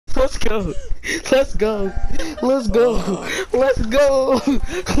Let's go. Let's go. Let's go. Let's go.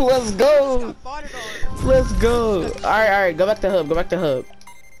 Let's go. Let's go. Alright, go back to hub. Go back to hub.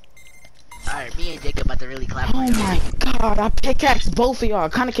 Alright, me and Jacob about to really clap. Oh my god, I pickaxe both of y'all.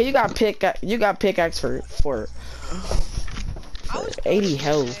 Kinda, you got pickaxe for 80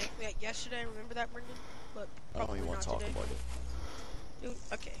 health. Yesterday, remember that, Brendan? But I don't even want to talk today. about it. Dude,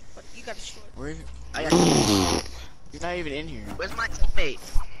 okay, but you got destroyed. Where? I got You're not even in here. Where's my teammate?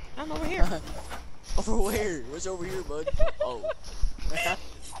 I'm over here. Over where? Where's over here, bud? Oh.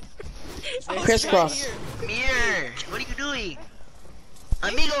 Crisscross. Come here. What are you doing?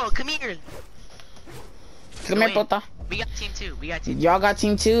 Amigo, come here. Come here, Tota. We got team 2. We got team 2. Y'all got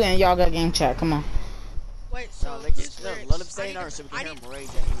team 2 and y'all got game chat. Come on. Wait, so Let who's him stay in ours so we can hear him rage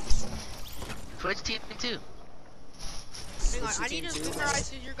after we destroy him. Switch team 2. I need to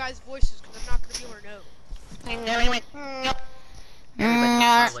memorize your guys' voices because I'm not gonna be able to know.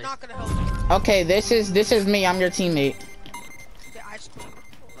 It's not gonna help me. Okay, this is me. I'm your teammate.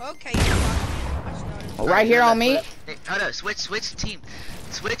 Okay, I started. Right here on me. Hey, hold up, switch team.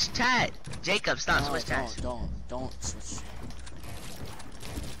 Switch chat. Jacob, stop, switch chat. Don't switch.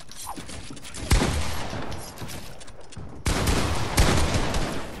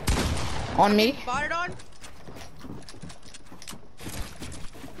 On me. Bought it on?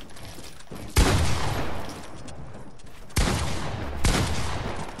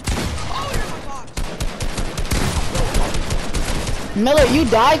 Miller, you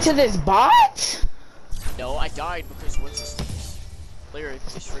died to this bot? No, I died because what's this player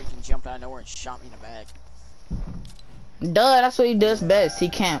just freaking jumped out of nowhere and shot me in the back. Duh, that's what he does best. He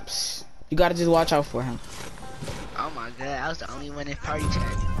camps. You gotta just watch out for him. Oh my god, I was the only one in party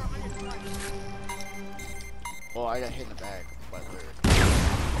chat. Oh, I got hit in the back by Lyric.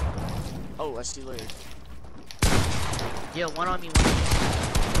 Oh, I see Lyric. Yo, one on me.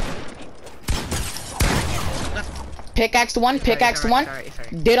 Pickaxe one. Pickaxe one. Sorry.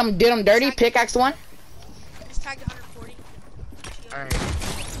 Did him dirty. Pickaxe one. It's tagged 140. Alright.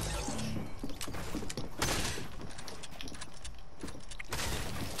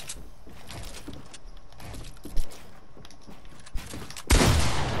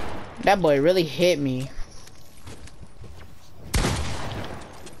 That boy really hit me.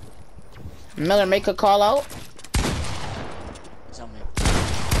 Miller, make a call out. He's on me.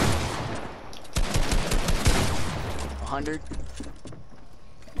 100.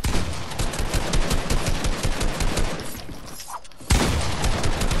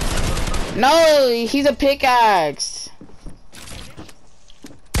 No, he's a pickaxe.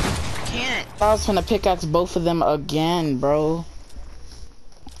 I can't. I was gonna pickaxe both of them again, bro.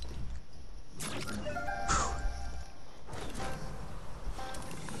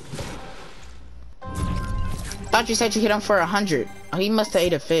 Thought you said you hit him for 100. Oh, he must have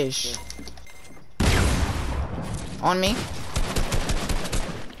ate a fish. On me.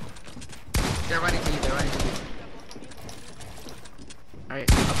 They're running to you. Alright,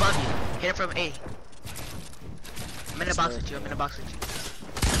 above you. Hit him from A. I'm in a box with you.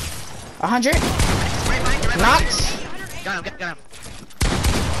 100. Right. Knocked. Got him.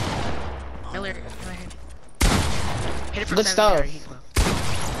 Miller, go ahead. Hit it from Good 7 stuff. there, he's low.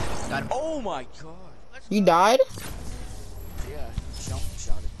 Got him. Oh my god. You died? Yeah, jump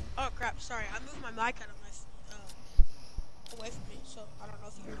shot at me. Oh crap, sorry. I moved my mic out of my away from me, so I don't know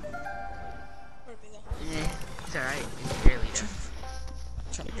if you heard me. Heard me though. Yeah, it's alright. It's barely there.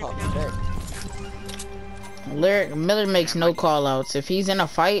 Trying to pop me back. Miller makes no call outs. If he's in a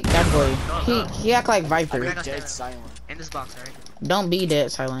fight, that boy, he act like Viper. I'm Dead silent. In this box, alright? Don't be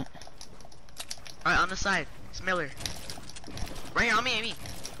dead silent. Alright, on the side. It's Miller. Right here, on me.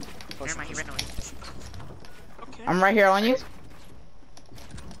 Never mind, he ran away. Okay. I'm right here on you.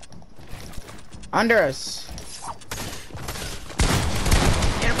 Under us.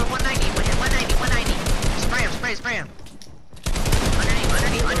 Hit him for 190. 190. Spray him.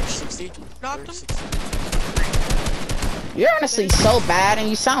 Underneath. 60. Knocked him. 60. You're honestly so bad and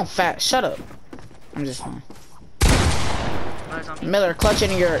you sound fat. Shut up. I'm just fine. Miller's on me. Miller, clutch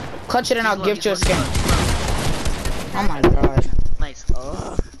it and I'll give you a skin. Oh my god. Nice.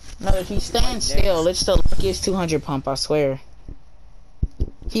 No, if he stands still, it's the luckiest 200 pump, I swear.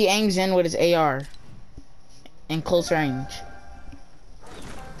 He aims in with his AR. In close range.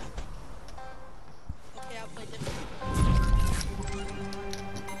 Okay, I'll play different.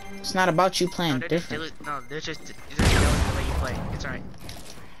 It's not about you playing No, different. they're just jealous the way you play. It's alright.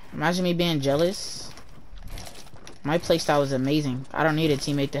 Imagine me being jealous. My playstyle is amazing. I don't need a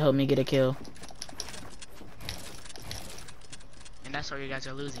teammate to help me get a kill. And that's why you guys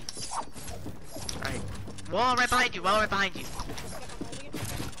are losing. Alright. Wall right behind you.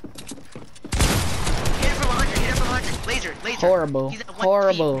 laser. Horrible. He's at 1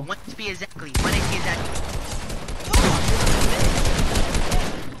 Horrible. HP. 1 HP exactly. 1 HP exactly.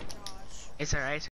 It's alright.